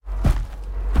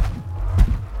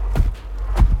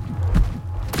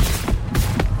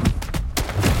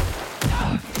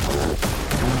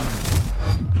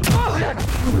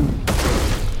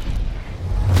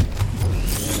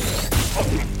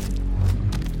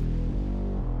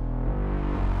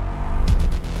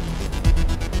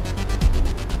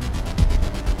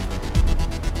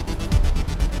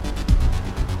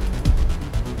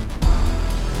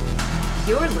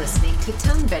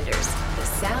Tonebenders, the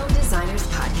Sound Designers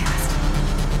Podcast.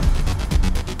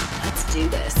 Let's do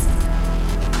this.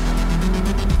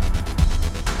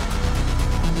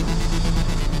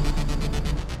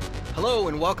 Hello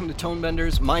and welcome to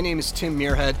Tonebenders. My name is Tim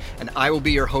Muirhead and I will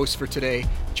be your host for today.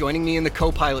 Joining me in the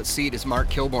co-pilot seat is Mark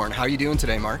Kilborn. How are you doing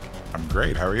today, Mark? I'm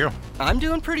great. How are you? I'm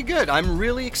doing pretty good. I'm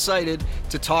really excited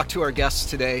to talk to our guests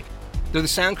today. They're the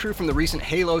sound crew from the recent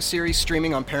Halo series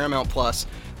streaming on Paramount+.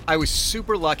 I was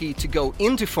super lucky to go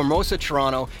into Formosa,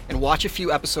 Toronto and watch a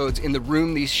few episodes in the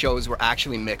room these shows were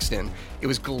actually mixed in. It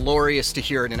was glorious to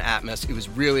hear it in Atmos. It was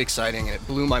really exciting and it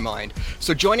blew my mind.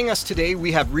 So joining us today,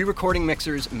 we have re-recording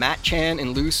mixers Matt Chan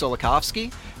and Lou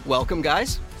Solikovsky. Welcome,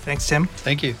 guys. Thanks, Tim.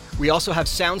 Thank you. We also have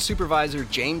sound supervisor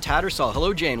Jane Tattersall.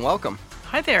 Hello, Jane. Welcome.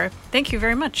 Hi there. Thank you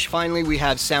very much. Finally, we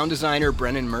have sound designer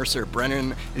Brennan Mercer.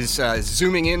 Brennan is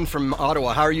zooming in from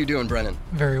Ottawa. How are you doing, Brennan?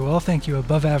 Very well, thank you.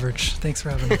 Above average. Thanks for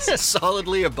having us.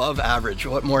 Solidly above average.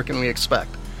 What more can we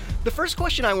expect? The first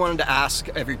question I wanted to ask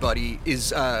everybody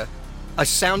is a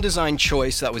sound design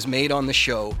choice that was made on the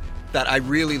show that I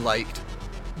really liked.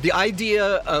 The idea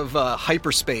of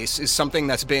hyperspace is something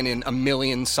that's been in a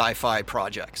million sci-fi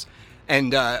projects.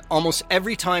 And almost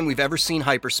every time we've ever seen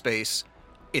hyperspace,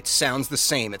 it sounds the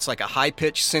same. It's like a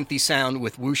high-pitched synthy sound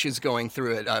with whooshes going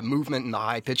through it, movement in the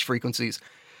high-pitched frequencies.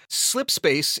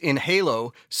 Slipspace in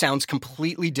Halo sounds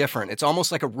completely different. It's almost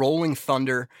like a rolling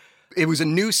thunder. It was a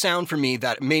new sound for me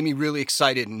that made me really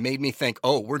excited and made me think,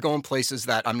 oh, we're going places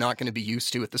that I'm not going to be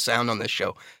used to with the sound on this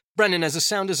show. Brendan, as a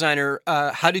sound designer,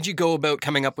 how did you go about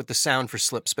coming up with the sound for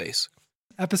Slipspace?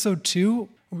 Episode 2,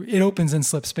 it opens in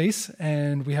Slipspace,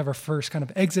 and we have our first kind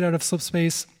of exit out of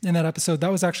Slipspace in that episode.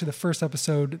 That was actually the first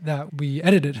episode that we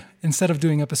edited instead of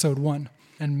doing episode 1.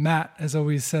 And Matt has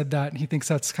always said that he thinks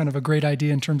that's kind of a great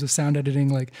idea in terms of sound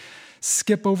editing, like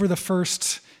skip over the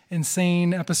first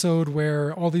insane episode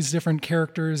where all these different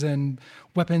characters and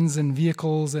weapons and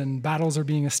vehicles and battles are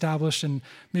being established, and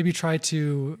maybe try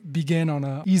to begin on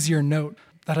an easier note.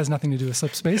 That has nothing to do with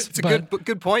Slipspace. It's a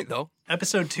good point, though.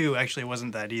 Episode 2 actually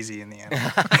wasn't that easy in the end.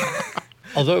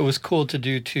 Although it was cool to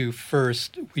do 2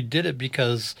 first, we did it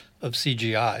because of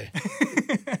CGI.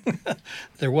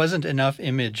 There wasn't enough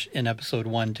image in episode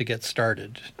 1 to get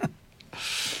started.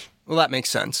 Well, that makes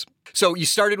sense. So you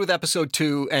started with episode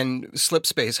 2 and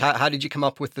Slipspace. How did you come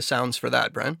up with the sounds for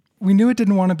that, Bren? We knew it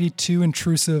didn't want to be too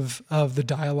intrusive of the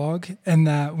dialogue, and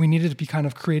that we needed to be kind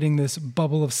of creating this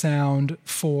bubble of sound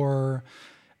for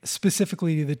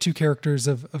specifically the two characters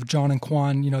of John and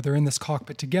Quan. You know, they're in this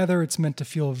cockpit together. It's meant to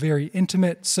feel very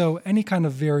intimate. So any kind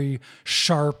of very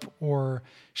sharp or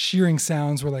shearing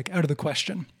sounds were like out of the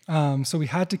question. So we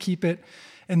had to keep it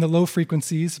in the low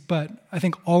frequencies, but I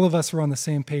think all of us were on the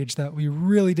same page that we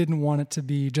really didn't want it to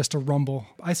be just a rumble.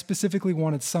 I specifically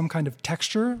wanted some kind of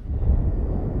texture.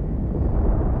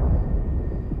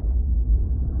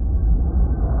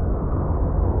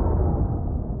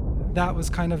 That was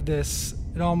kind of this,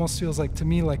 it almost feels like to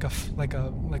me like a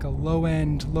low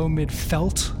end, low mid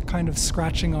felt kind of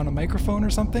scratching on a microphone or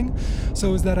something. So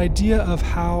it was that idea of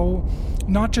how,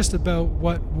 not just about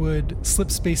what would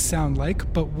Slipspace sound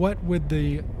like, but what would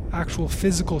the actual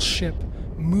physical ship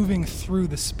moving through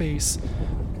the space,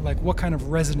 like what kind of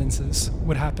resonances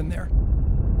would happen there.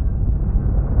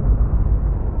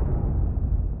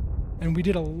 And we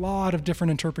did a lot of different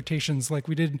interpretations. Like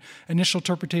we did initial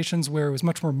interpretations where it was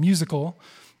much more musical,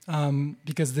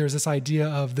 because there's this idea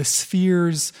of the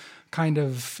spheres,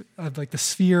 like the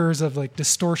spheres of like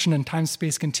distortion and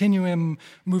time-space continuum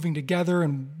moving together,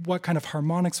 and what kind of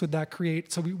harmonics would that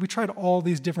create. So we tried all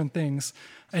these different things.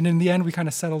 And in the end, we kind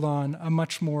of settled on a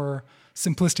much more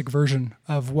simplistic version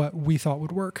of what we thought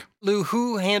would work. Lou,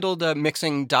 who handled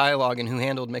mixing dialogue and who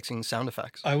handled mixing sound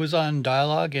effects? I was on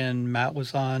dialogue and Matt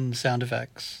was on sound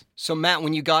effects. So Matt,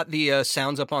 when you got the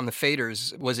sounds up on the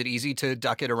faders, was it easy to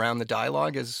duck it around the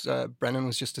dialogue as Brennan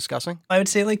was just discussing? I would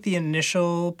say like the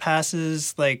initial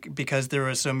passes, like because they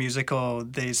were so musical,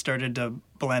 they started to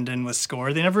blend in with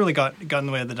score. They never really got in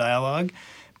the way of the dialogue.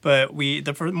 But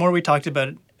the more we talked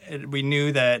about it, we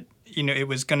knew that, you know, it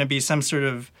was going to be some sort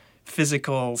of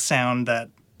physical sound that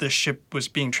the ship was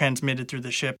being transmitted through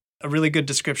the ship. A really good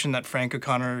description that Frank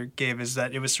O'Connor gave is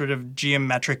that it was sort of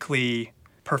geometrically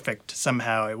perfect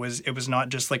somehow. It was not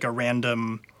just like a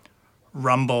random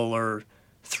rumble or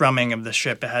thrumming of the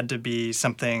ship. It had to be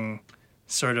something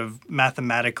sort of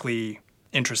mathematically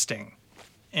interesting.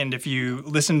 And if you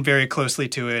listen very closely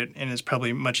to it, and it's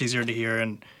probably much easier to hear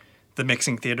in the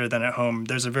mixing theater than at home,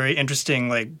 there's a very interesting,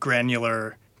 like,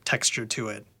 granular texture to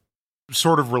it.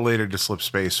 Sort of related to Slip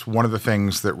Space, one of the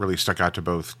things that really stuck out to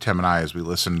both Tim and I as we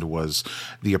listened was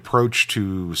the approach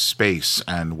to space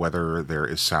and whether there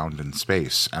is sound in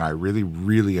space. And I really,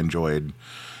 really enjoyed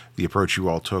the approach you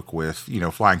all took with,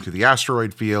 flying through the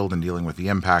asteroid field and dealing with the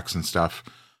impacts and stuff.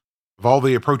 Of all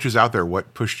the approaches out there,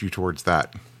 what pushed you towards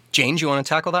that? Jane, do you want to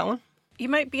tackle that one? You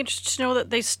might be interested to know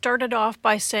that they started off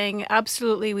by saying,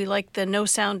 absolutely, we like the no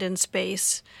sound in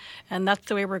space, and that's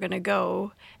the way we're going to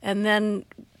go. And then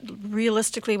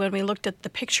realistically, when we looked at the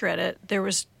picture edit, there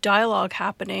was dialogue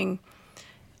happening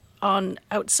on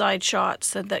outside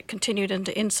shots and that continued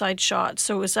into inside shots.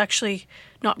 So it was actually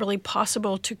not really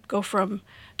possible to go from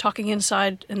talking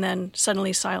inside and then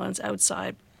suddenly silence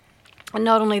outside. And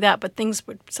not only that, but things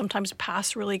would sometimes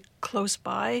pass really close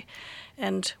by.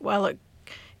 And while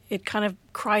it kind of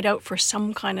cried out for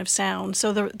some kind of sound.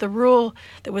 So the rule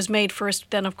that was made first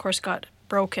then, of course, got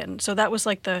broken. So that was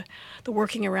like the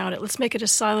working around it. Let's make it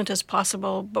as silent as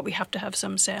possible, but we have to have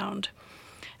some sound.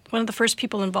 One of the first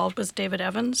people involved was David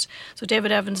Evans. So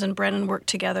David Evans and Brennan worked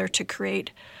together to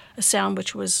create a sound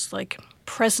which was like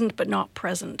present but not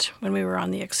present when we were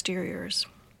on the exteriors.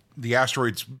 The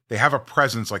asteroids, they have a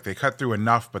presence, like they cut through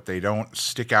enough, but they don't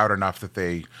stick out enough that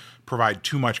they provide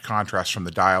too much contrast from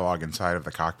the dialogue inside of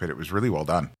the cockpit. It was really well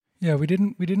done. Yeah, we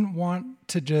didn't want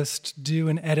to just do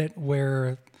an edit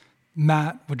where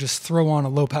Matt would just throw on a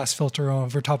low pass filter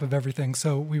over top of everything.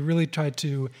 So we really tried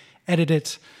to edit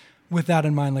it with that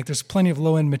in mind. Like there's plenty of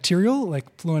low-end material, like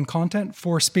low-end content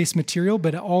for space material,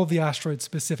 but all the asteroids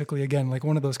specifically, again, like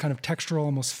one of those kind of textural,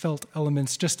 almost felt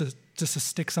elements just to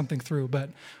stick something through. But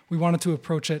we wanted to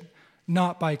approach it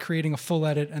not by creating a full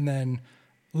edit and then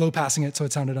low passing it so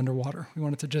it sounded underwater. We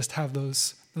wanted to just have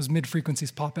those mid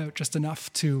frequencies pop out just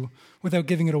enough to, without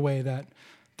giving it away, that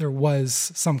there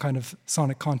was some kind of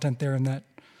sonic content there, and that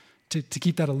to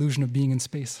keep that illusion of being in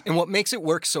space. And what makes it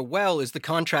work so well is the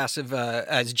contrast of,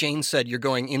 as Jane said, you're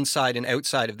going inside and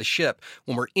outside of the ship.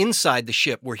 When we're inside the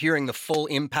ship, we're hearing the full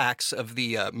impacts of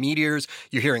the meteors.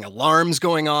 You're hearing alarms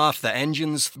going off, the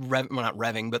engines, not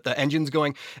revving, but the engines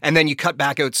going. And then you cut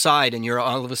back outside and you're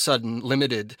all of a sudden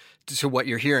limited to what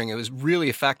you're hearing. It was really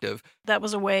effective. That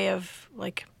was a way of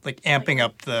like amping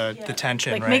up the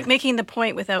tension, like right? making the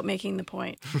point without making the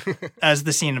point. As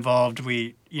the scene evolved,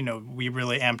 we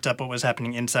really amped up what was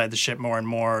happening inside the ship more and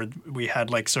more. We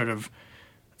had I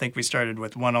think we started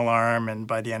with one alarm, and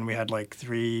by the end we had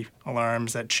 3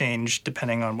 alarms that changed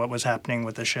depending on what was happening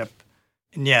with the ship.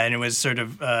 And it was sort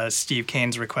of Steve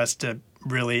Kane's request to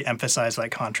really emphasize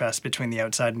contrast between the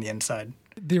outside and the inside.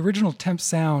 The original Temp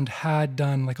Sound had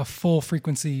done a full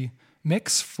frequency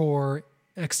mix for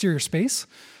exterior space.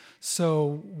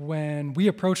 So when we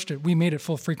approached it, we made it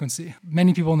full frequency.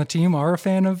 Many people on the team are a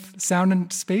fan of sound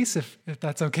in space, if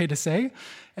that's okay to say.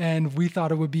 And we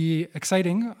thought it would be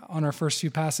exciting on our first few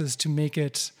passes to make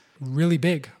it really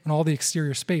big on all the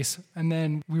exterior space. And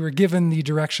then we were given the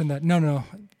direction that, no,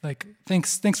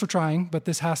 thanks for trying, but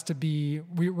this has to be,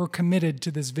 we're committed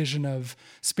to this vision of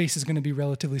space is going to be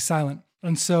relatively silent.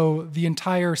 And so the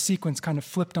entire sequence kind of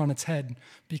flipped on its head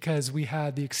because we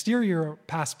had the exterior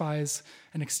pass-bys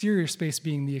and exterior space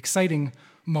being the exciting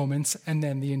moments, and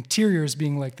then the interiors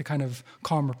being the kind of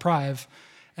calm reprieve.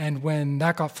 And when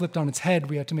that got flipped on its head,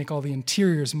 we had to make all the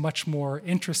interiors much more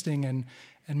interesting and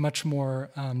much more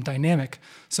dynamic.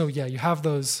 So you have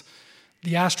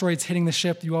the asteroids hitting the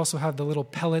ship. You also have the little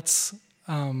pellets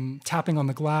tapping on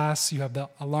the glass. You have the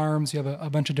alarms. You have a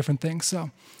bunch of different things. So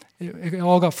it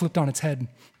all got flipped on its head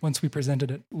once we presented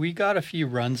it. We got a few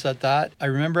runs at that. I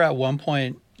remember at one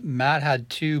point, Matt had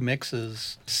 2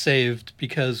 mixes saved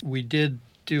because we did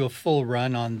do a full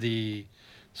run on the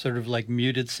sort of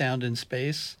muted sound in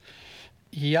space.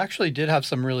 He actually did have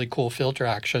some really cool filter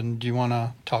action. Do you want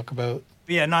to talk about?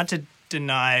 Yeah, not to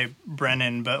deny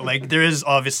Brennan, but there is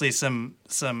obviously some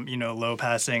low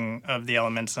passing of the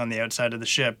elements on the outside of the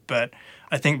ship. But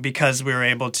I think because we were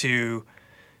able to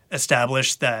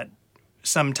establish that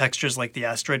some textures, like the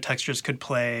asteroid textures, could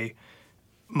play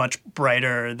much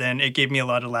brighter, then it gave me a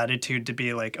lot of latitude to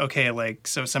be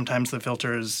so sometimes the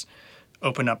filters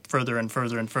open up further and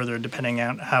further and further depending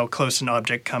on how close an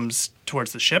object comes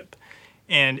towards the ship.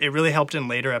 And it really helped in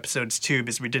later episodes too,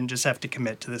 because we didn't just have to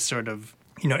commit to this sort of,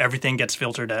 everything gets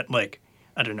filtered at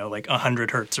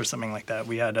 100 hertz or something like that.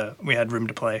 We had room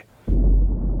to play.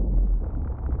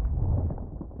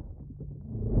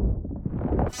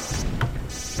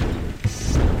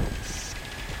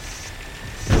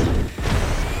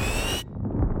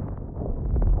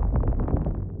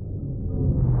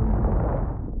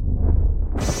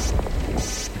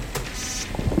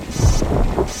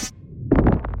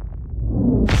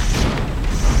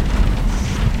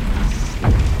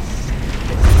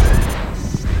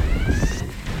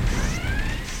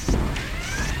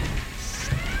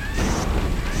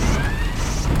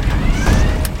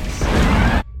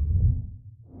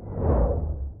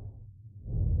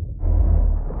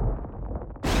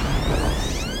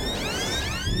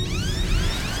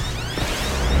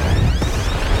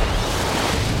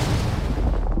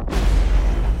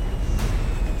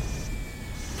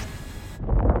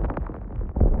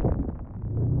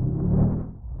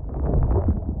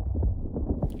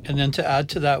 And then to add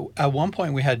to that, at one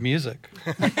point we had music.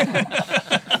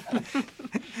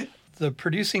 The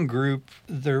producing group,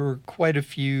 there were quite a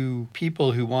few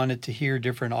people who wanted to hear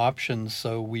different options,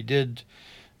 so we did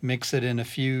mix it in a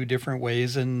few different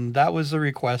ways, and that was a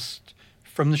request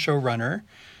from the showrunner.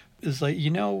 Is like,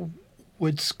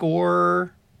 would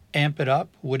score amp it up?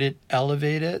 Would it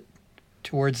elevate it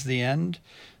towards the end?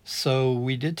 So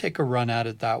we did take a run at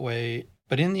it that way.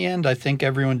 But in the end, I think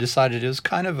everyone decided it was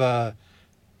kind of a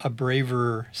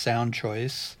braver sound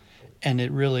choice, and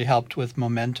it really helped with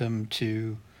momentum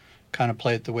to kind of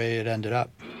play it the way it ended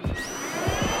up.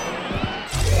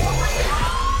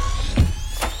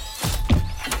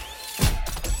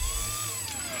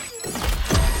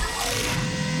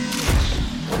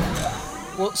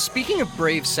 Well, speaking of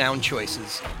brave sound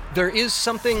choices, there is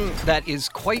something that is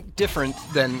quite different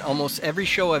than almost every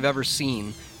show I've ever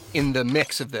seen in the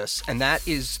mix of this, and that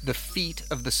is the feet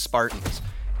of the Spartans.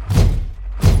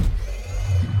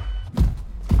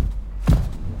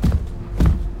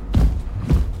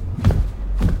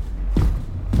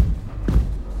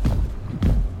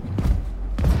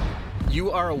 You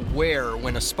are aware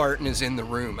when a Spartan is in the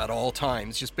room at all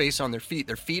times, just based on their feet.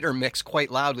 Their feet are mixed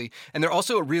quite loudly, and they're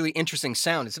also a really interesting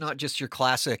sound. It's not just your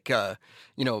classic,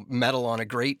 metal on a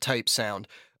grate type sound.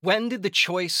 When did the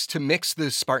choice to mix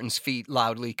the Spartans' feet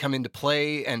loudly come into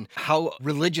play, and how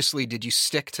religiously did you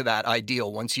stick to that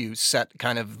ideal once you set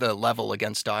kind of the level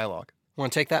against dialogue?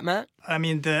 Want to take that, Matt? I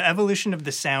mean, the evolution of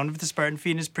the sound of the Spartan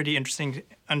feet is pretty interesting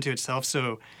unto itself,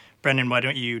 so Brendan, why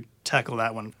don't you tackle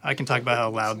that one? I can talk about how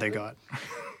loud they got.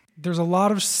 There's a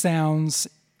lot of sounds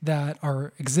that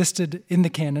are existed in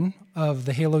the canon of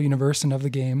the Halo universe and of the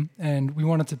game, and we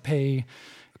wanted to pay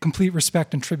complete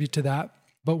respect and tribute to that.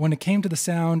 But when it came to the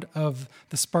sound of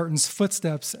the Spartans'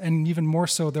 footsteps, and even more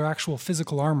so their actual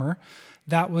physical armor,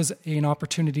 that was an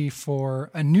opportunity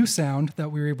for a new sound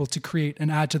that we were able to create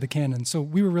and add to the canon. So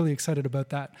we were really excited about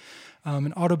that.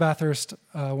 And Otto Bathurst,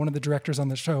 one of the directors on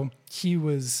the show, he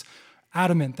was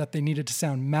adamant that they needed to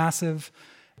sound massive.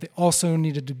 They also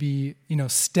needed to be,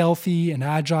 stealthy and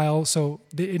agile. So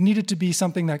it needed to be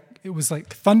something that it was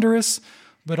like thunderous,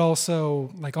 but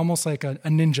also like almost like a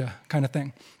ninja kind of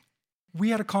thing. We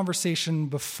had a conversation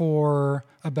before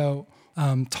about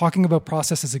talking about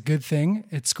process is a good thing.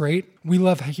 It's great. We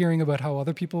love hearing about how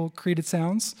other people created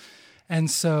sounds.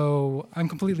 And so I'm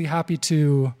completely happy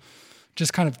to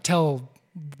just kind of tell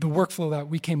the workflow that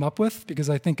we came up with, because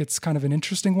I think it's kind of an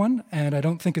interesting one, and I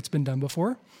don't think it's been done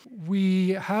before. We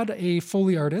had a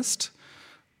Foley artist,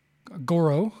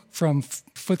 Goro from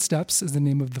Footsteps is the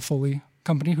name of the Foley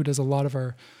company, who does a lot of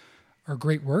our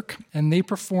great work, and they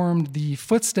performed the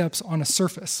footsteps on a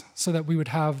surface so that we would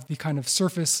have the kind of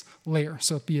surface layer,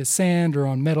 so it be a sand or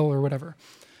on metal or whatever.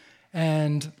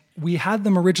 And we had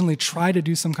them originally try to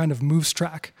do some kind of moves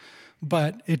track,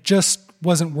 but it just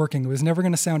wasn't working. It was never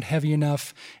going to sound heavy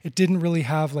enough. It didn't really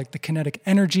have like the kinetic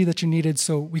energy that you needed,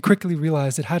 so we quickly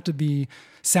realized it had to be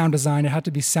sound design, it had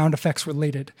to be sound effects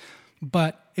related.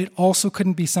 But it also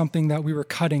couldn't be something that we were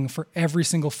cutting for every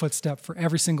single footstep, for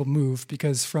every single move,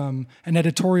 because from an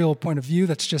editorial point of view,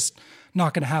 that's just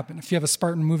not going to happen. If you have a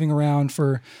Spartan moving around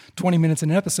for 20 minutes in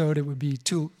an episode, it would be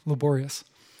too laborious.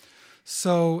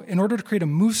 So in order to create a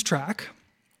moves track,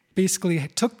 basically I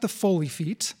took the Foley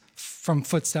feet from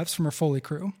Footsteps from our Foley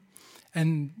crew,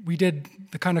 and we did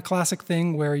the kind of classic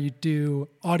thing where you do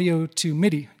audio to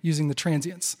MIDI using the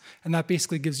transients. And that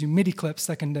basically gives you MIDI clips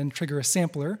that can then trigger a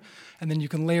sampler. And then you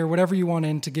can layer whatever you want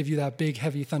in to give you that big,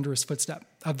 heavy, thunderous footstep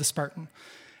of the Spartan.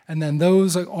 And then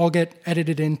those all get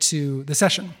edited into the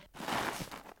session.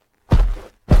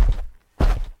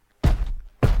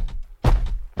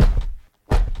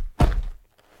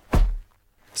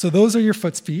 So those are your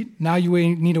footfeet. Now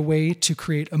you need a way to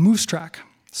create a moves track.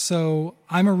 So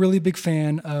I'm a really big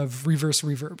fan of reverse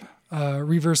reverb.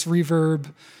 Reverse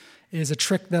reverb is a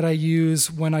trick that I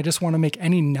use when I just want to make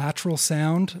any natural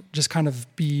sound just kind of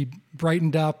be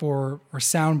brightened up or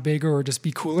sound bigger or just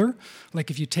be cooler. Like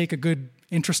if you take a good,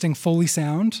 interesting Foley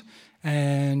sound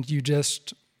and you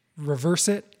just reverse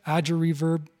it, add your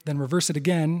reverb, then reverse it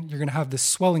again, you're going to have this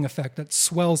swelling effect that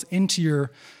swells into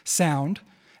your sound.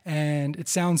 And it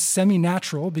sounds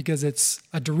semi-natural because it's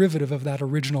a derivative of that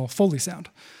original Foley sound.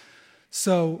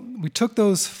 So we took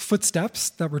those footsteps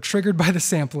that were triggered by the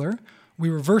sampler, we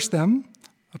reversed them,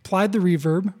 applied the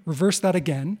reverb, reversed that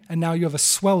again, and now you have a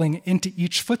swelling into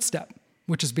each footstep,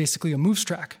 which is basically a moves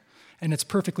track. And it's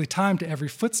perfectly timed to every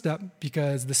footstep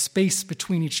because the space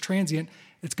between each transient,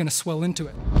 it's going to swell into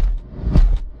it.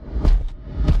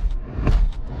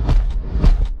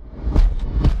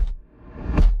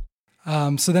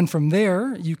 So then from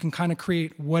there, you can kind of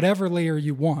create whatever layer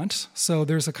you want. So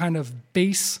there's a kind of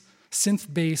bass,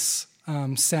 synth bass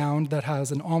sound that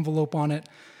has an envelope on it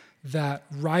that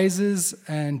rises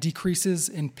and decreases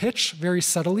in pitch very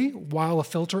subtly while a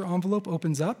filter envelope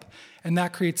opens up. And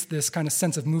that creates this kind of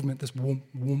sense of movement, this whoom,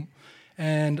 whoom.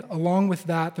 And along with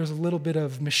that, there's a little bit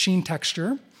of machine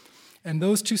texture. And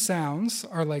those two sounds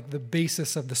are like the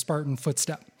basis of the Spartan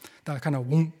footstep, that kind of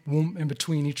whoom, whoom in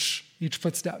between each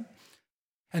footstep.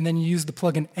 And then you use the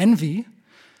plugin Envy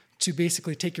to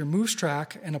basically take your moves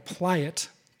track and apply it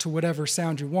to whatever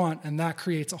sound you want, and that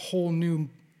creates a whole new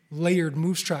layered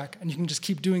moves track, and you can just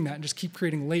keep doing that and just keep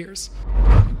creating layers.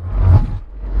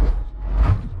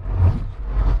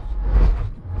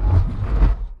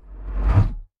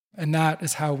 And that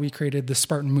is how we created the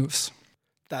Spartan moves.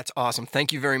 That's awesome.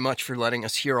 Thank you very much for letting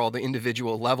us hear all the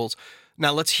individual levels.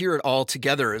 Now let's hear it all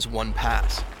together as one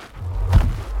pass.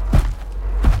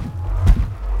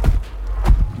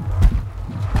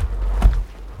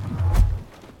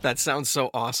 That sounds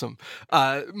so awesome.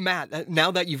 Matt,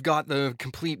 now that you've got the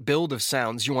complete build of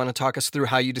sounds, you want to talk us through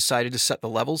how you decided to set the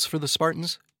levels for the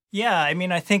Spartans? Yeah, I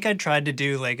mean, I think I tried to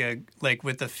do like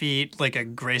with the feet, like a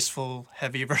graceful,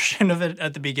 heavy version of it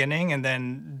at the beginning, and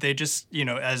then they just,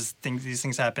 as these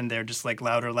things happen, they're just like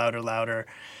louder, louder, louder.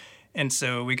 And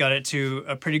so we got it to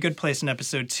a pretty good place in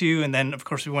episode 2, and then of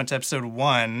course we went to episode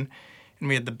 1, and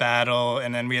we had the battle,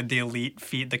 and then we had the elite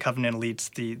feet, the Covenant elites,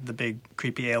 the big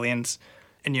creepy aliens.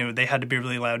 And, they had to be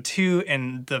really loud too,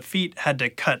 and the feet had to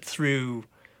cut through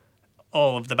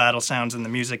all of the battle sounds and the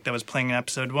music that was playing in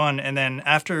episode 1. And then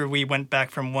after we went back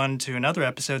from 1 to another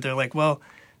episode, they're like, well,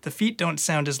 the feet don't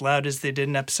sound as loud as they did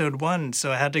in episode 1.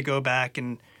 So I had to go back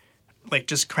and,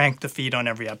 just crank the feet on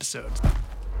every episode.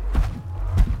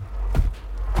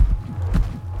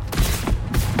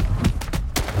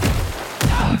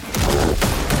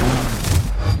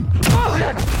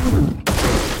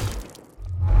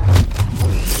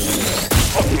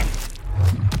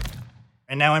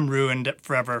 And now I'm ruined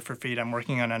forever for feet. I'm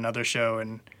working on another show,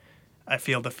 and I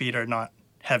feel the feet are not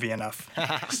heavy enough.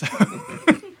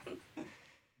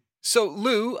 So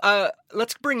Lou,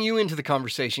 let's bring you into the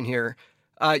conversation here.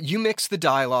 You mix the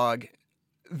dialogue.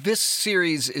 This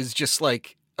series is just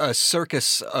like a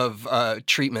circus of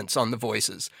treatments on the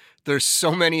voices. There's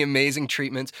so many amazing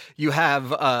treatments. You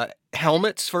have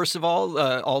helmets, first of all.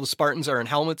 All the Spartans are in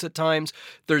helmets at times.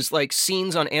 There's like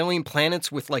scenes on alien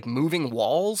planets with like moving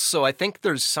walls. So I think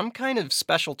there's some kind of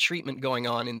special treatment going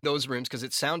on in those rooms because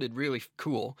it sounded really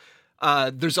cool.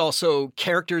 There's also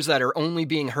characters that are only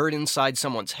being heard inside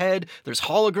someone's head. There's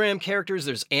hologram characters.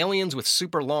 There's aliens with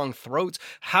super long throats.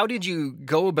 How did you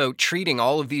go about treating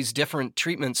all of these different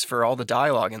treatments for all the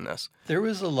dialogue in this? There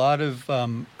was a lot of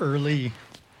early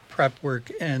prep work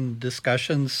and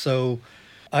discussions. So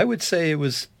I would say it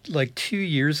was like 2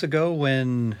 years ago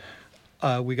when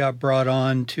we got brought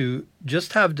on to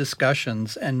just have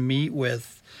discussions and meet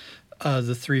with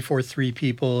the 343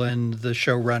 people and the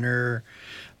showrunner.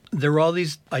 There were all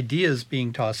these ideas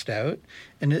being tossed out,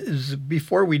 and it was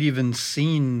before we'd even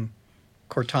seen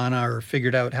Cortana or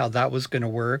figured out how that was going to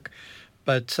work.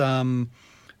 But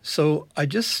so I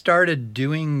just started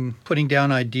putting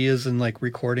down ideas and like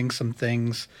recording some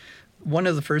things. One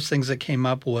of the first things that came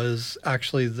up was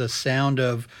actually the sound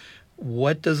of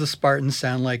what does a Spartan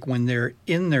sound like when they're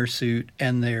in their suit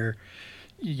and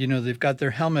they've got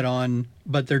their helmet on,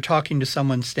 but they're talking to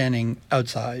someone standing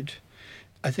outside.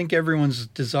 I think everyone's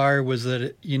desire was that,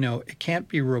 it can't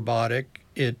be robotic.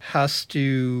 It has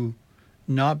to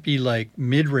not be like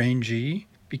mid-rangey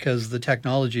because the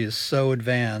technology is so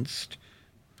advanced.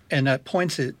 And at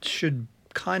points it should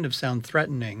kind of sound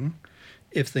threatening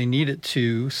if they need it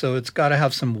to. So it's got to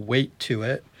have some weight to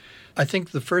it. I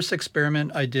think the first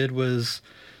experiment I did was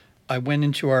I went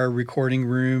into our recording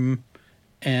room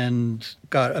and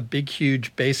got a big,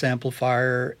 huge bass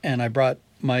amplifier, and I brought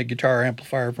my guitar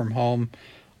amplifier from home.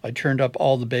 I turned up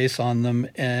all the bass on them,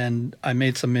 and I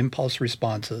made some impulse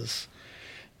responses.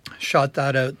 Shot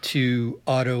that out to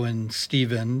Otto and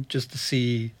Steven just to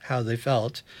see how they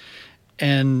felt.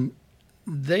 And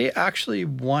they actually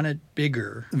want it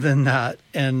bigger than that.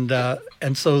 And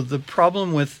so the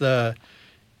problem with the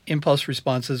impulse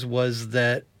responses was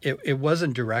that it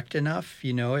wasn't direct enough.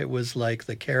 It was like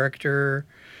the character,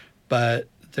 but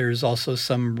there's also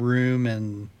some room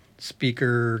and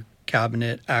speaker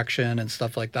cabinet action and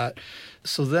stuff like that.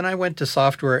 So then I went to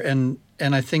software, and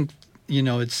I think,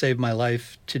 it saved my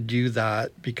life to do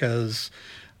that because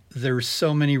there's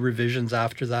so many revisions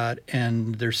after that,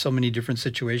 and there's so many different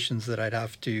situations that I'd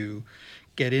have to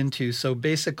get into. So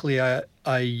basically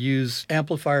I use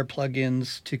amplifier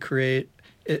plugins to create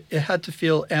it had to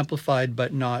feel amplified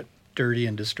but not dirty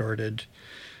and distorted.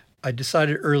 I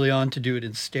decided early on to do it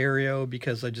in stereo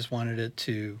because I just wanted it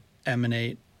to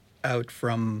emanate out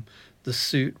from the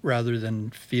suit rather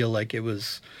than feel like it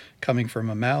was coming from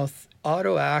a mouth.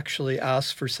 Otto actually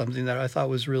asked for something that I thought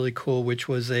was really cool, which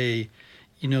was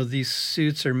these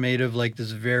suits are made of like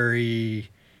this very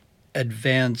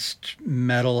advanced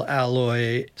metal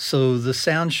alloy, so the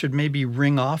sound should maybe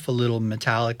ring off a little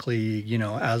metallically,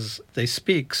 as they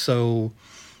speak. So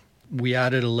we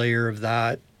added a layer of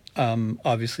that,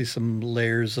 obviously some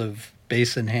layers of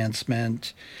bass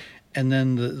enhancement, and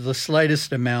then the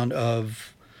slightest amount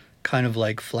of kind of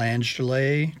like flange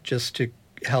delay just to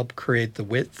help create the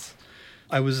width.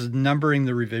 I was numbering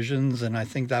the revisions, and I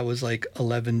think that was like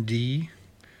 11D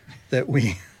that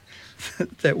we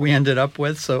ended up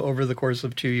with, so over the course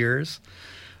of 2 years.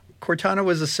 Cortana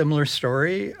was a similar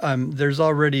story. There's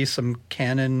already some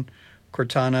canon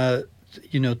Cortana,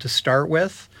 to start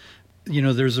with.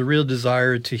 There's a real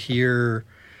desire to hear,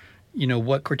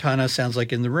 what Cortana sounds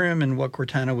like in the room and what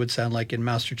Cortana would sound like in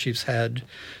Master Chief's head.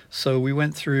 So we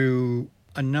went through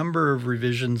a number of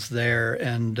revisions there,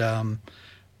 and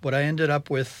what I ended up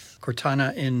with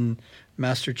Cortana in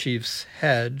Master Chief's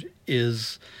head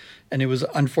is, and it was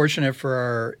unfortunate for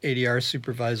our ADR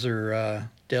supervisor,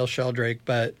 Dale Sheldrake,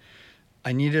 but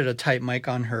I needed a tight mic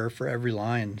on her for every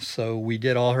line. So we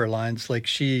did all her lines. Like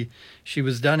she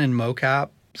was done in mocap,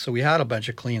 so we had a bunch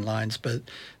of clean lines, but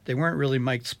they weren't really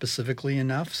mic'd specifically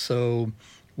enough. So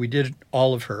we did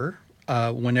all of her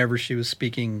whenever she was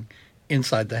speaking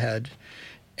inside the head.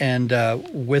 And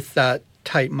with that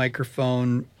tight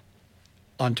microphone,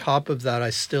 on top of that, I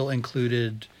still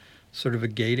included sort of a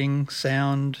gating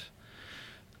sound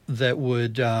that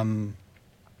would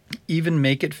even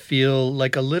make it feel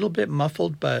like a little bit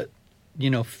muffled, but,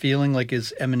 feeling like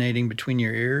it's emanating between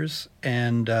your ears.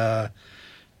 And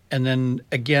then,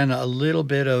 again, a little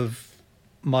bit of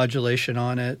modulation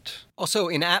on it. Also,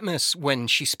 in Atmos, when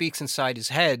she speaks inside his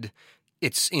head,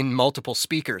 it's in multiple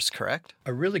speakers, correct?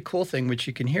 A really cool thing, which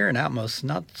you can hear in Atmos,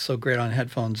 not so great on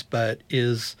headphones, but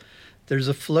is there's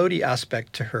a floaty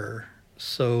aspect to her.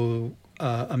 So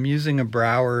I'm using a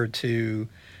Brower to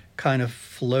kind of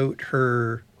float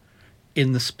her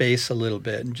in the space a little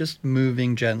bit and just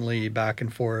moving gently back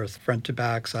and forth, front to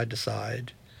back, side to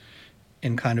side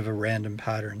in kind of a random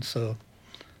pattern. So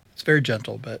it's very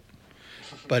gentle, but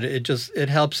it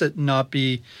helps it not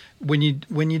be, when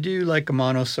you do like a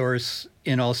mono source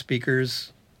in all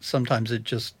speakers, sometimes it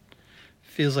just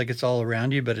feels like it's all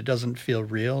around you, but it doesn't feel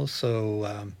real.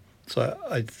 So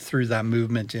I threw that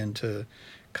movement in to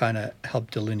kind of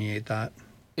help delineate that.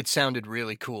 It sounded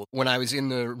really cool. When I was in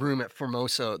the room at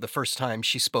Formosa, the first time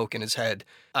she spoke in his head,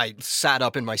 I sat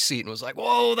up in my seat and was like,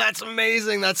 whoa, that's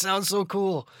amazing. That sounds so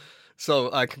cool. So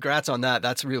congrats on that.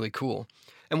 That's really cool.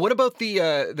 And what about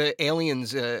the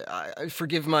aliens?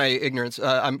 Forgive my ignorance.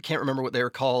 I can't remember what they were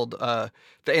called. The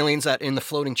aliens that in the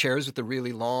floating chairs with the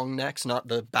really long necks, not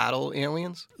the battle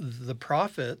aliens? The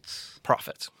Prophets.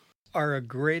 Prophets. Are a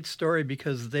great story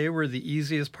because they were the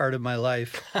easiest part of my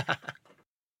life.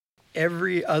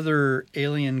 Every other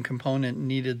alien component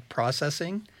needed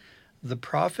processing. The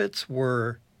Prophets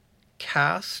were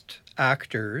cast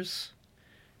actors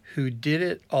who did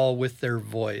it all with their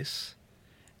voice.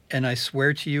 And I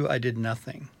swear to you, I did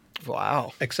nothing.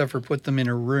 Wow. Except for put them in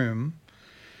a room.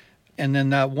 And then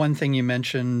that one thing you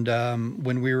mentioned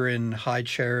when we were in High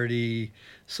Charity.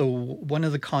 So one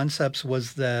of the concepts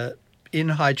was that in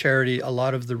High Charity, a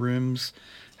lot of the rooms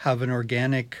have an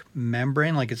organic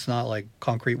membrane, like it's not like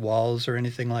concrete walls or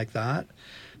anything like that.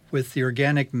 With the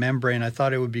organic membrane, I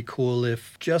thought it would be cool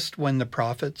if just when the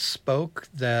Prophets spoke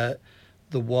that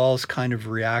the walls kind of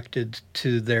reacted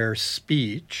to their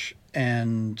speech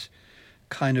and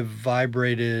kind of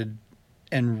vibrated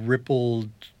and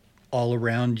rippled all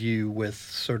around you with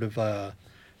sort of a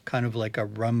kind of like a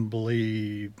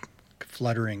rumbly,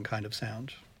 fluttering kind of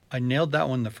sound. I nailed that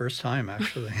one the first time,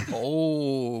 actually.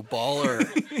 Oh, baller.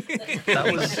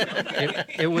 That was,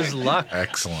 it was luck.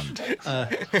 Excellent.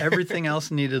 Everything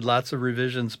else needed lots of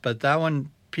revisions, but that one,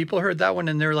 people heard that one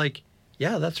and they're like,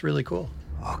 yeah, that's really cool.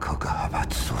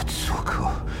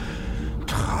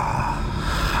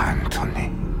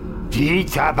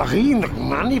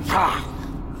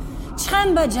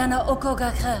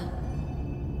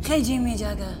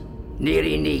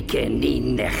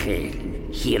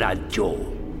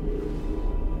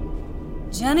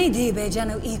 Jani di be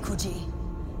janu ikuji.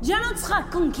 Janu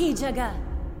tskakun ki jaga.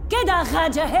 Keda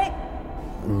khaja he.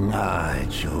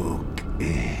 Najuk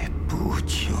e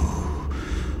pucho.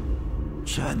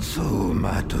 Chansu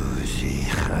matuzi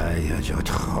khaya jot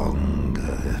khong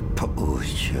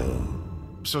pucho.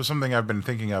 So something I've been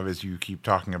thinking of is you keep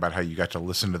talking about how you got to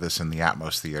listen to this in the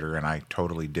Atmos Theater, and I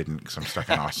totally didn't because I'm stuck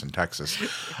in Austin, Texas.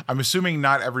 I'm assuming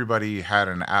not everybody had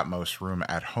an Atmos room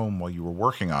at home while you were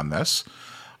working on this.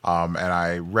 And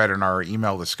I read in our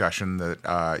email discussion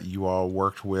that you all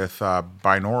worked with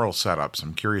binaural setups.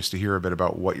 I'm curious to hear a bit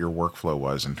about what your workflow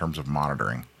was in terms of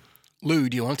monitoring. Lou,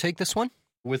 do you want to take this one?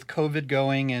 With COVID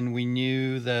going, and we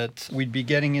knew that we'd be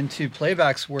getting into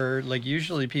playbacks where, like,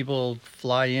 usually people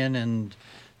fly in and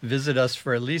visit us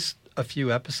for at least a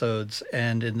few episodes.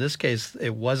 And in this case,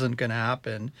 it wasn't going to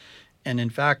happen. And in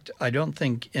fact, I don't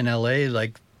think in LA,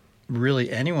 like,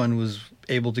 really anyone was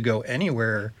able to go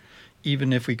anywhere,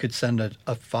 even if we could send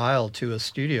a file to a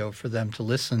studio for them to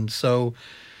listen. So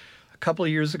a couple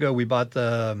of years ago, we bought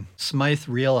the Smythe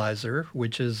Realizer,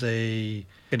 which is an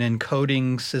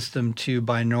encoding system to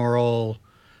binaural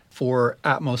for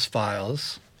Atmos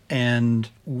files. And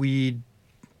we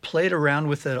played around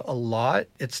with it a lot.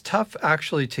 It's tough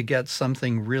actually to get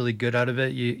something really good out of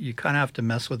it. You kind of have to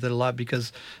mess with it a lot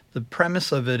because the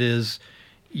premise of it is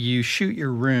you shoot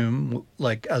your room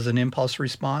like as an impulse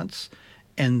response,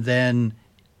 and then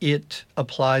it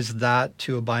applies that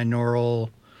to a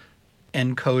binaural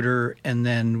encoder, and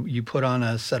then you put on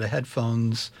a set of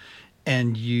headphones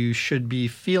and you should be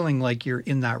feeling like you're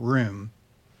in that room.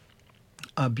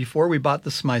 Before we bought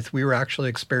the Smythe, we were actually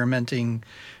experimenting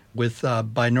with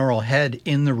binaural head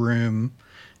in the room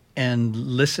and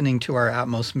listening to our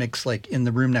Atmos mix like in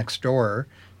the room next door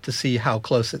to see how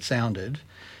close it sounded.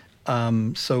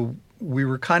 So we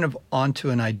were kind of onto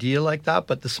an idea like that,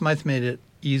 but the Smythe made it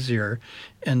easier.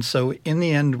 And so in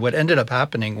the end, what ended up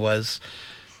happening was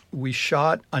we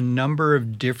shot a number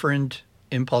of different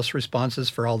impulse responses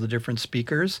for all the different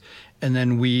speakers, and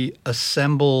then we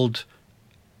assembled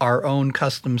our own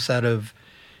custom set of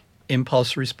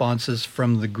impulse responses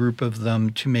from the group of them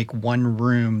to make one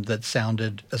room that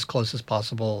sounded as close as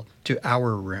possible to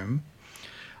our room.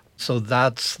 So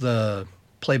that's the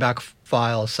playback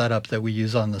file setup that we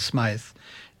use on the Smythe.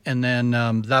 And then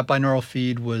that binaural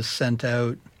feed was sent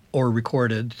out or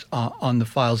recorded on the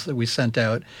files that we sent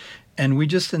out. And we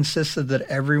just insisted that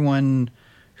everyone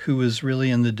who was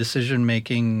really in the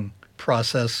decision-making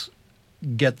process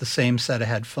get the same set of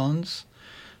headphones.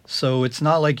 So it's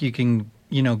not like you can,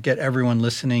 get everyone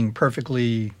listening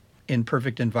perfectly in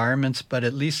perfect environments, but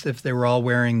at least if they were all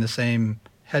wearing the same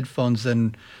headphones,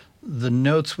 then the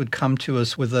notes would come to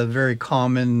us with a very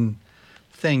common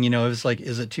thing. It was like,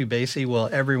 is it too bassy? Well,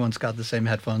 everyone's got the same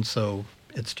headphones, so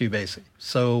it's too bassy.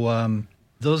 So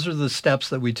those are the steps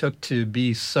that we took to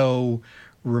be so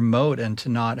remote and to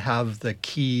not have the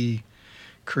key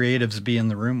creatives be in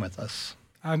the room with us.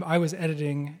 I was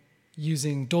editing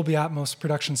using Dolby Atmos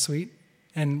Production Suite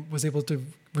and was able to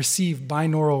receive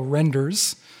binaural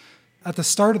renders. At the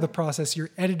start of the process,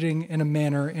 you're editing in a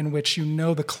manner in which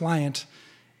the client,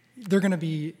 they're going to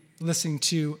be listening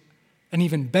to an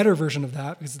even better version of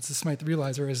that because it's the Smythe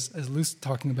Realizer, as Lou's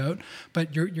talking about.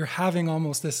 But you're having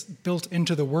almost this built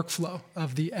into the workflow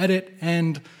of the edit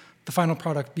and the final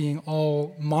product being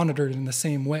all monitored in the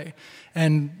same way.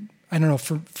 And I don't know,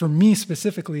 for me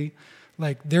specifically,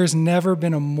 like there's never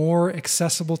been a more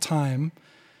accessible time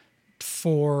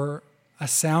for a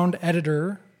sound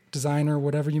editor, designer,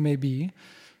 whatever you may be,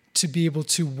 to be able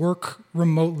to work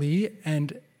remotely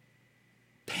and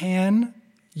pan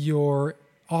your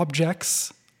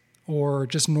objects or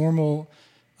just normal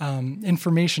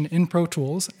information in Pro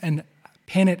Tools and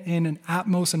pan it in an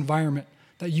Atmos environment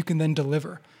that you can then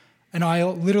deliver. And I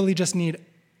literally just need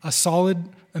a solid,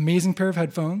 amazing pair of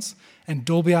headphones and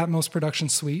Dolby Atmos Production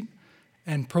Suite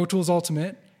and Pro Tools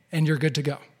Ultimate, and you're good to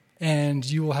go. And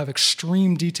you will have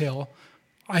extreme detail.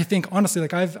 I think, honestly,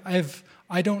 like I'm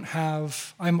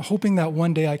hoping that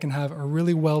one day I can have a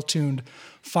really well-tuned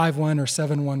 5.1 or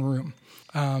 7.1 room.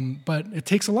 But it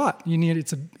takes a lot.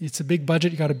 It's a big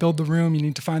budget. You got to build the room. You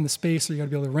need to find the space, or you got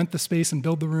to be able to rent the space and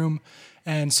build the room.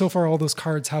 And so far, all those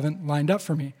cards haven't lined up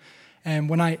for me. And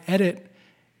when I edit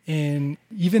in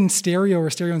even stereo or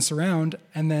stereo and surround,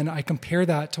 and then I compare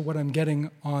that to what I'm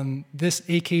getting on this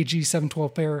AKG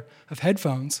 712 pair of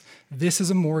headphones, this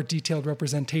is a more detailed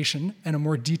representation and a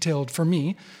more detailed, for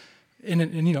me, in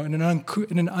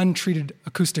an untreated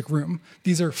acoustic room.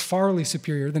 These are farly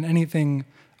superior than anything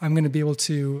I'm going to be able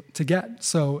to get.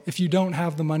 So if you don't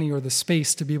have the money or the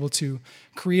space to be able to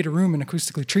create a room and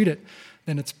acoustically treat it,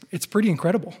 then it's pretty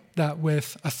incredible that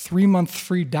with a 3-month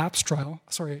free DAPS trial,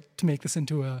 sorry to make this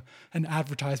into an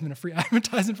advertisement, a free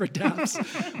advertisement for DAPS,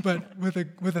 but with a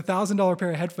 $1,000 pair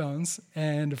of headphones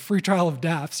and a free trial of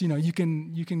DAPS, you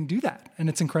can do that, and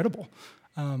it's incredible.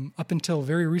 Up until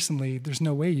very recently, there's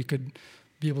no way you could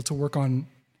be able to work on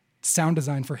sound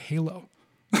design for Halo.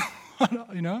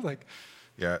 like.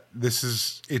 Yeah,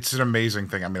 it's an amazing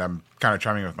thing. I mean, I'm kind of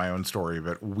chiming with my own story,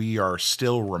 but we are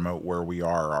still remote where we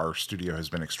are. Our studio has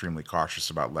been extremely cautious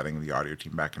about letting the audio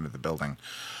team back into the building.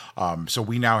 So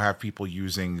we now have people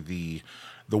using the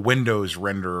Windows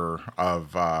renderer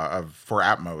for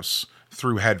Atmos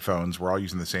through headphones. We're all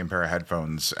using the same pair of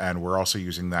headphones, and we're also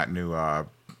using that new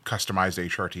customized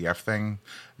HRTF thing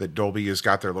that Dolby has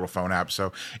got, their little phone app.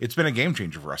 So it's been a game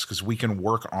changer for us because we can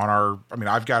work on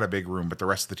I've got a big room, but the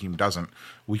rest of the team doesn't.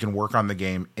 We can work on the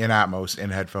game in Atmos,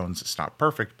 in headphones. It's not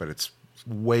perfect, but it's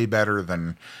way better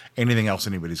than anything else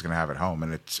anybody's going to have at home.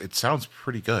 And it sounds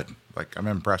pretty good. Like, I'm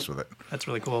impressed with it. That's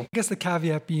really cool. I guess the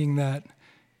caveat being that,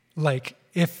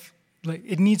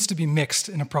 it needs to be mixed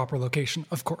in a proper location,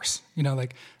 of course. We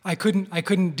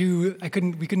couldn't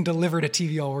deliver to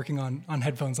TV all working on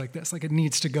headphones like this. Like, it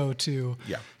needs to go to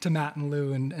Matt and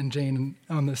Lou and Jane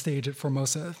on the stage at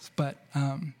Formosa. But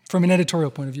from an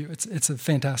editorial point of view, it's a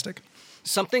fantastic.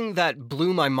 Something that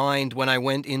blew my mind when I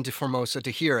went into Formosa to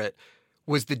hear it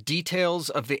was the details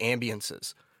of the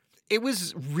ambiences. It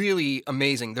was really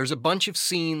amazing. There's a bunch of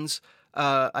scenes.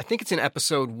 I think it's in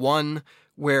episode 1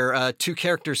 where two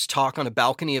characters talk on a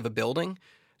balcony of a building,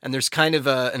 and there's kind of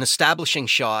an establishing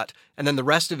shot, and then the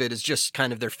rest of it is just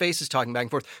kind of their faces talking back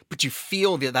and forth, but you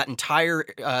feel that entire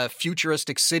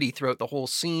futuristic city throughout the whole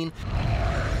scene.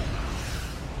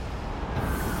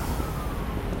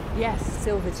 Yes,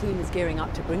 Silver Team is gearing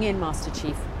up to bring in Master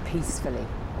Chief peacefully.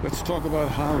 Let's talk about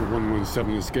how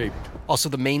 117 escaped. Also,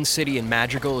 the main city in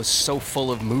Madrigal is so full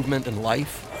of movement and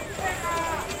life.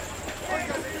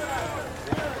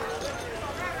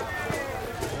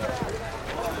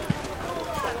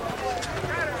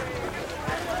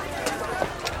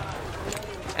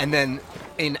 And then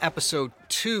in episode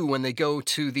 2, when they go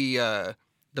to the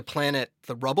planet,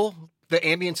 the rubble, the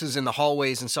ambiences in the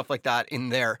hallways and stuff like that in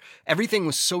there, everything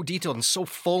was so detailed and so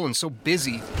full and so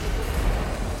busy.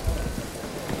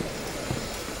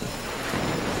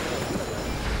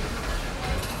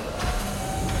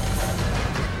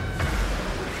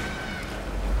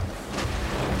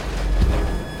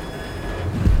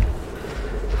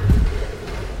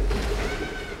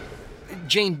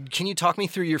 Jane, can you talk me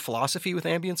through your philosophy with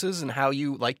ambiences and how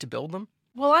you like to build them?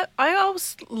 Well, I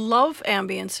always love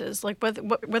ambiences, like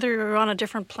whether you're on a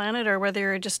different planet or whether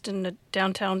you're just in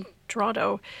downtown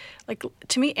Toronto. Like,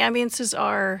 to me, ambiences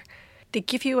they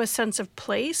give you a sense of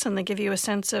place and they give you a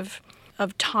sense of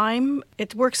time.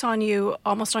 It works on you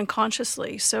almost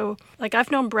unconsciously. So, like, I've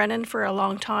known Brennan for a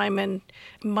long time, and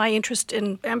my interest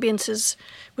in ambiences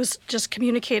was just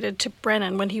communicated to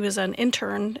Brennan when he was an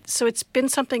intern. So it's been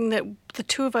something that the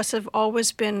two of us have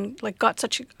always been, like, got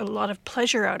such a lot of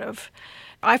pleasure out of.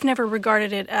 I've never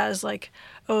regarded it as like,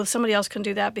 oh, somebody else can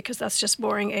do that because that's just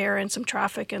boring air and some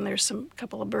traffic and there's some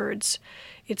couple of birds.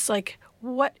 It's like,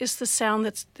 what is the sound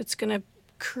that's going to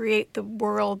create the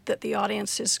world that the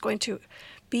audience is going to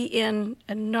be in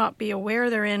and not be aware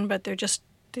they're in, but they just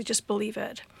believe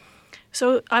it.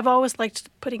 So I've always liked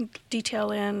putting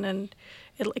detail in, and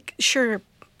sure,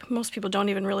 most people don't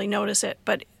even really notice it,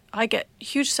 but I get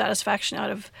huge satisfaction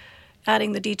out of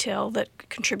adding the detail that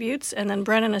contributes, and then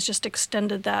Brennan has just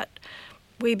extended that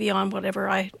way beyond whatever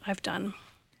I've done.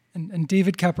 And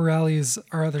David Caporelli is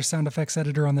our other sound effects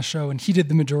editor on the show, and he did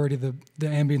the majority of the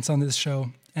ambience on this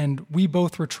show. And we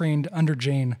both were trained under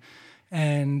Jane.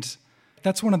 And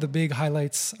that's one of the big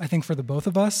highlights, I think, for the both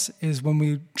of us, is when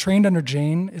we trained under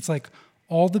Jane, it's like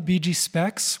all the BG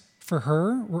specs for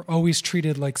her were always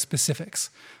treated like specifics.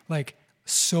 Like,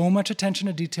 so much attention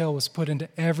to detail was put into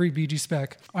every BG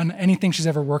spec on anything she's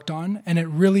ever worked on. And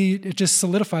it just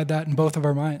solidified that in both of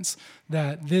our minds,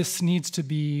 that this needs to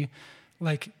be,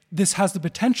 like, this has the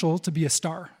potential to be a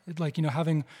star. Like,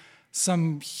 having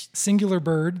some singular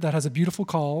bird that has a beautiful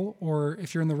call, or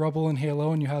if you're in the rubble in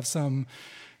Halo and you have some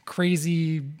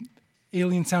crazy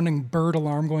alien-sounding bird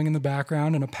alarm going in the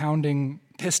background and a pounding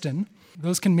piston,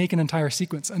 those can make an entire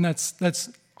sequence. And that's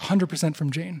 100%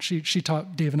 from Jane. She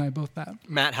taught Dave and I both that.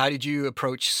 Matt, how did you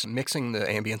approach mixing the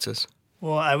ambiences?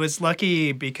 Well, I was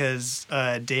lucky because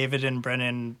David and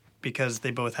Brennan, because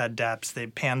they both had DAPs, they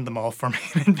panned them all for me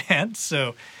in advance.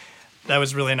 So that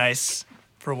was really nice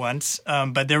for once.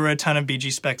 But there were a ton of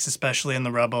BG specs, especially in the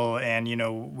Rebel. And,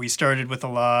 we started with a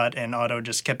lot, and Otto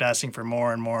just kept asking for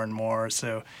more and more and more.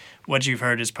 So what you've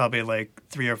heard is probably like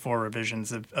 3 or 4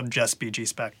 revisions of just BG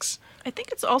specs. I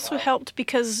think it's also helped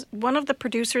because one of the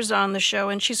producers on the show,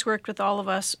 and she's worked with all of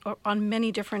us on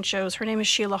many different shows, her name is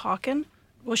Sheila Hawken.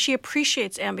 Well, she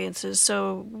appreciates ambiences.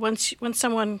 So when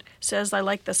someone says, I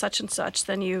like the such and such,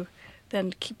 then you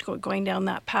keep going down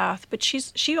that path. But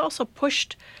she also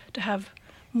pushed to have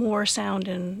more sound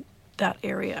in that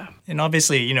area. And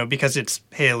obviously, because it's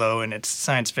Halo and it's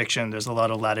science fiction, there's a lot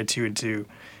of latitude to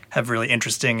have really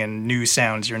interesting and new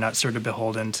sounds. You're not sort of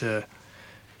beholden to,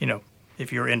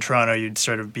 if you're in Toronto, you'd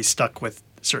sort of be stuck with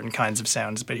certain kinds of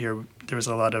sounds. But here, there was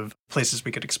a lot of places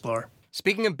we could explore.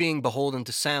 Speaking of being beholden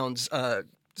to sounds,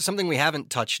 something we haven't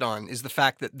touched on is the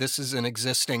fact that this is an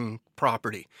existing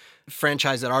property, a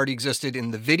franchise that already existed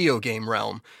in the video game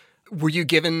realm. Were you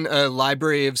given a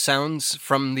library of sounds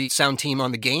from the sound team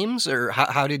on the games, or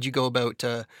how did you go about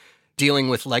dealing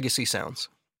with legacy sounds?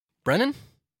 Brennan?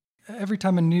 Every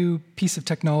time a new piece of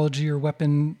technology or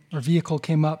weapon or vehicle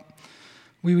came up,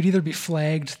 we would either be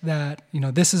flagged that,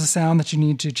 this is a sound that you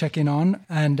need to check in on.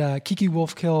 And Kiki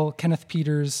Wolfkill, Kenneth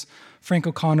Peters, Frank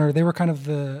O'Connor, they were kind of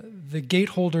the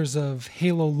gateholders of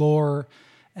Halo lore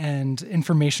and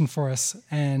information for us.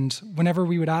 And whenever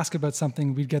we would ask about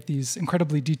something, we'd get these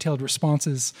incredibly detailed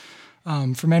responses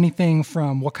from anything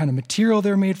from what kind of material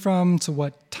they're made from to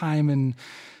what time in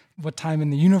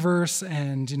the universe.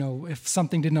 And, if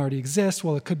something didn't already exist,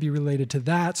 well, it could be related to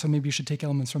that. So maybe you should take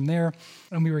elements from there.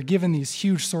 And we were given these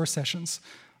huge source sessions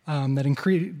that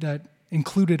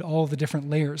included all the different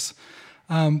layers.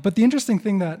 But the interesting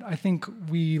thing that I think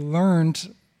we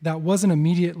learned that wasn't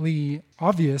immediately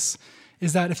obvious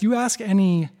is that if you ask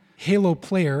any Halo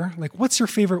player, like, what's your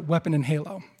favorite weapon in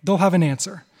Halo? They'll have an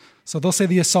answer. So they'll say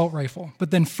the assault rifle.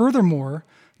 But then furthermore,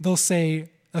 they'll say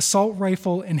assault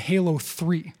rifle in Halo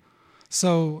 3.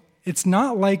 So it's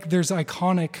not like there's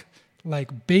iconic,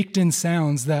 baked-in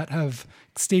sounds that have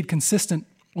stayed consistent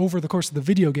over the course of the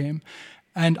video game.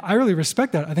 And I really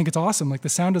respect that. I think it's awesome. The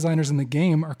sound designers in the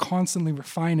game are constantly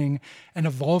refining and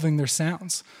evolving their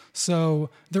sounds. So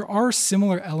there are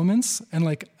similar elements, and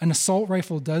an assault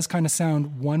rifle does kind of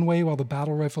sound one way while the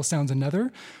battle rifle sounds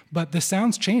another, but the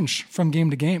sounds change from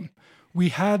game to game. We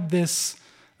had this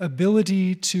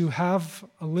ability to have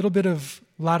a little bit of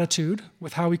latitude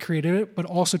with how we created it, but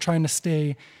also trying to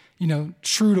stay,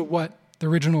 true to what the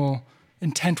original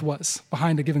intent was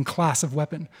behind a given class of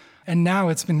weapon. And now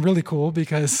it's been really cool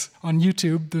because on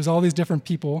YouTube, there's all these different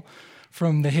people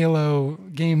from the Halo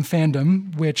game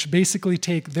fandom, which basically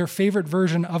take their favorite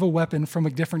version of a weapon from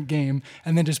a different game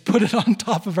and then just put it on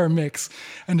top of our mix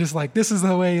and just this is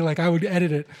the way I would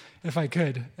edit it if I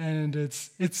could. And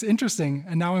it's interesting.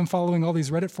 And now I'm following all these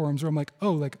Reddit forums where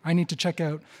I'm I need to check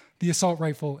out the assault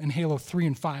rifle in Halo 3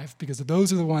 and 5 because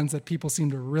those are the ones that people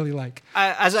seem to really like.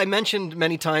 As I mentioned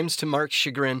many times to Mark's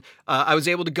chagrin, I was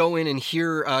able to go in and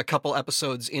hear a couple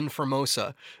episodes in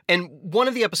Formosa. And one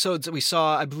of the episodes that we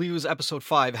saw, I believe it was episode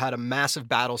 5, had a massive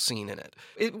battle scene in it.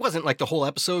 It wasn't the whole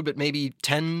episode, but maybe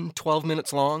 10, 12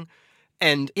 minutes long.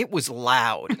 And it was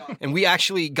loud. And we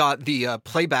actually got the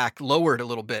playback lowered a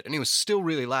little bit, and it was still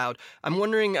really loud. I'm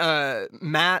wondering,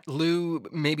 Matt, Lou,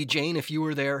 maybe Jane, if you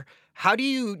were there, how do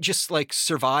you just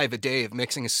survive a day of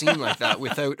mixing a scene like that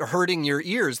without hurting your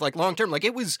ears long term?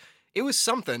 It was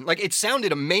something. It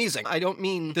sounded amazing. I don't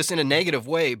mean this in a negative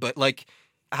way, but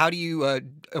how do you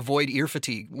avoid ear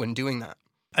fatigue when doing that?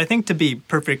 I think to be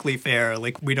perfectly fair,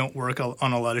 we don't work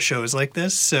on a lot of shows like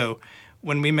this. So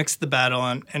when we mixed the battle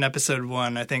in episode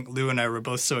 1, I think Lou and I were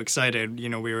both so excited.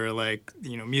 We were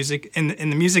music, and the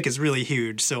music is really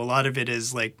huge. So a lot of it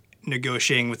is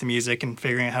negotiating with the music and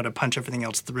figuring out how to punch everything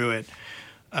else through it.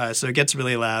 So it gets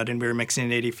really loud, and we were mixing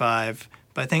at 85.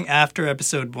 But I think after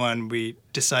episode 1, we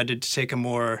decided to take a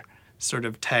more sort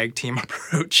of tag team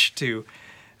approach to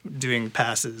doing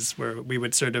passes, where we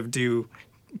would sort of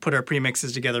put our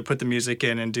premixes together, put the music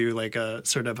in, and do a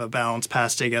sort of a balanced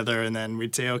pass together. And then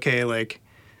we'd say, okay,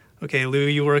 Lou,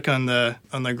 you work on the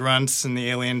grunts and the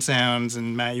alien sounds,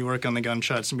 and Matt, you work on the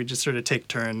gunshots, and we just sort of take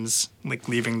turns,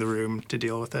 leaving the room to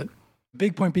deal with it.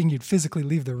 Big point being you'd physically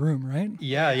leave the room, right?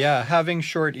 Yeah. Having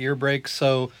short ear breaks.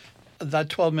 So that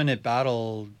 12-minute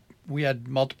battle, we had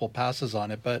multiple passes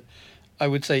on it, but I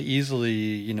would say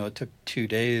easily, it took 2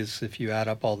 days if you add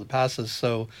up all the passes.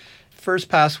 So first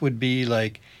pass would be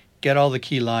get all the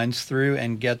key lines through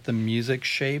and get the music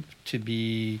shape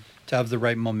to have the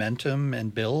right momentum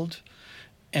and build.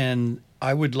 And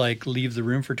I would leave the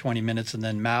room for 20 minutes, and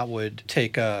then Matt would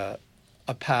take a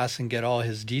pass and get all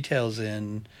his details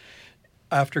in.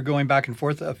 After going back and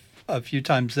forth a few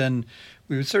times, then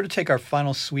we would sort of take our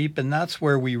final sweep, and that's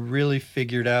where we really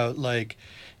figured out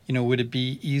would it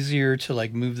be easier to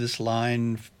move this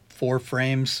line 4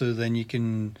 frames so then you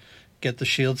can get the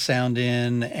shield sound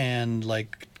in, and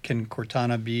can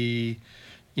Cortana be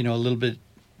a little bit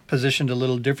positioned a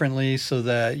little differently so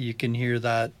that you can hear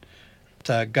that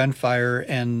gunfire,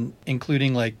 and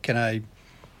including can I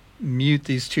mute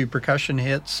these 2 percussion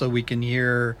hits so we can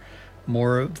hear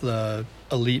more of the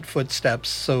elite footsteps.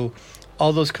 So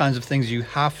all those kinds of things, you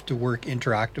have to work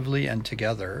interactively and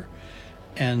together.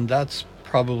 And that's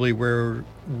probably where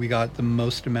we got the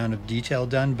most amount of detail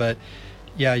done. But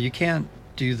yeah, you can't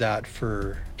do that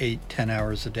for 8-10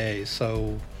 hours a day.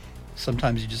 So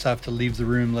sometimes you just have to leave the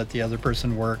room, let the other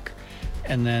person work,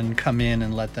 and then come in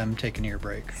and let them take an ear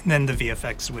break. And then the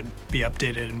VFX would be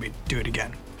updated and we'd do it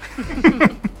again.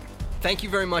 Thank you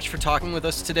very much for talking with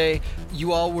us today.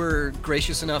 You all were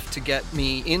gracious enough to get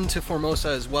me into Formosa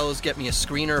as well as get me a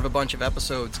screener of a bunch of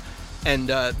episodes. And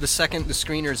the second the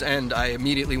screeners end, I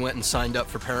immediately went and signed up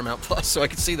for Paramount Plus so I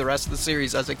could see the rest of the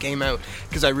series as it came out,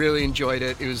 because I really enjoyed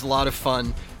it. It was a lot of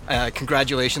fun.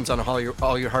 Congratulations on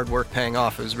all your hard work paying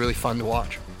off. It was really fun to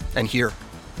watch and hear.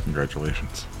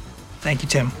 Congratulations. Thank you,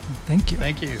 Tim. Thank you.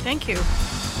 Thank you. Thank you.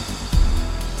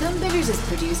 Tonebenders is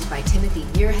produced by Timothy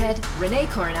Muirhead, Renee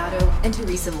Coronado, and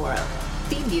Teresa Morrow.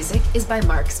 Theme music is by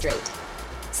Mark Strait.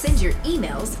 Send your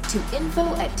emails to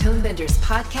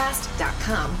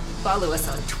info@tonebenderspodcast.com. Follow us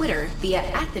on Twitter via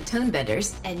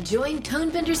 @TheTonebenders and join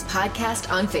Tonebenders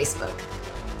Podcast on Facebook.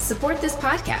 Support this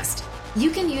podcast.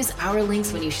 You can use our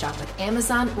links when you shop at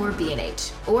Amazon or B&H,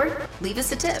 or leave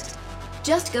us a tip.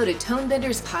 Just go to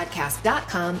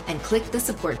tonebenderspodcast.com and click the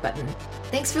support button.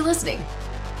 Thanks for listening.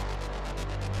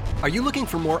 Are you looking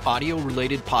for more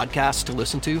audio-related podcasts to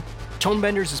listen to?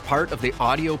 Tonebenders is part of the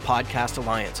Audio Podcast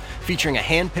Alliance, featuring a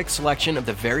hand-picked selection of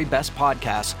the very best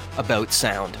podcasts about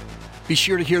sound. Be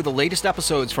sure to hear the latest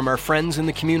episodes from our friends in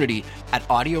the community at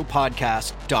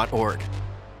audiopodcast.org.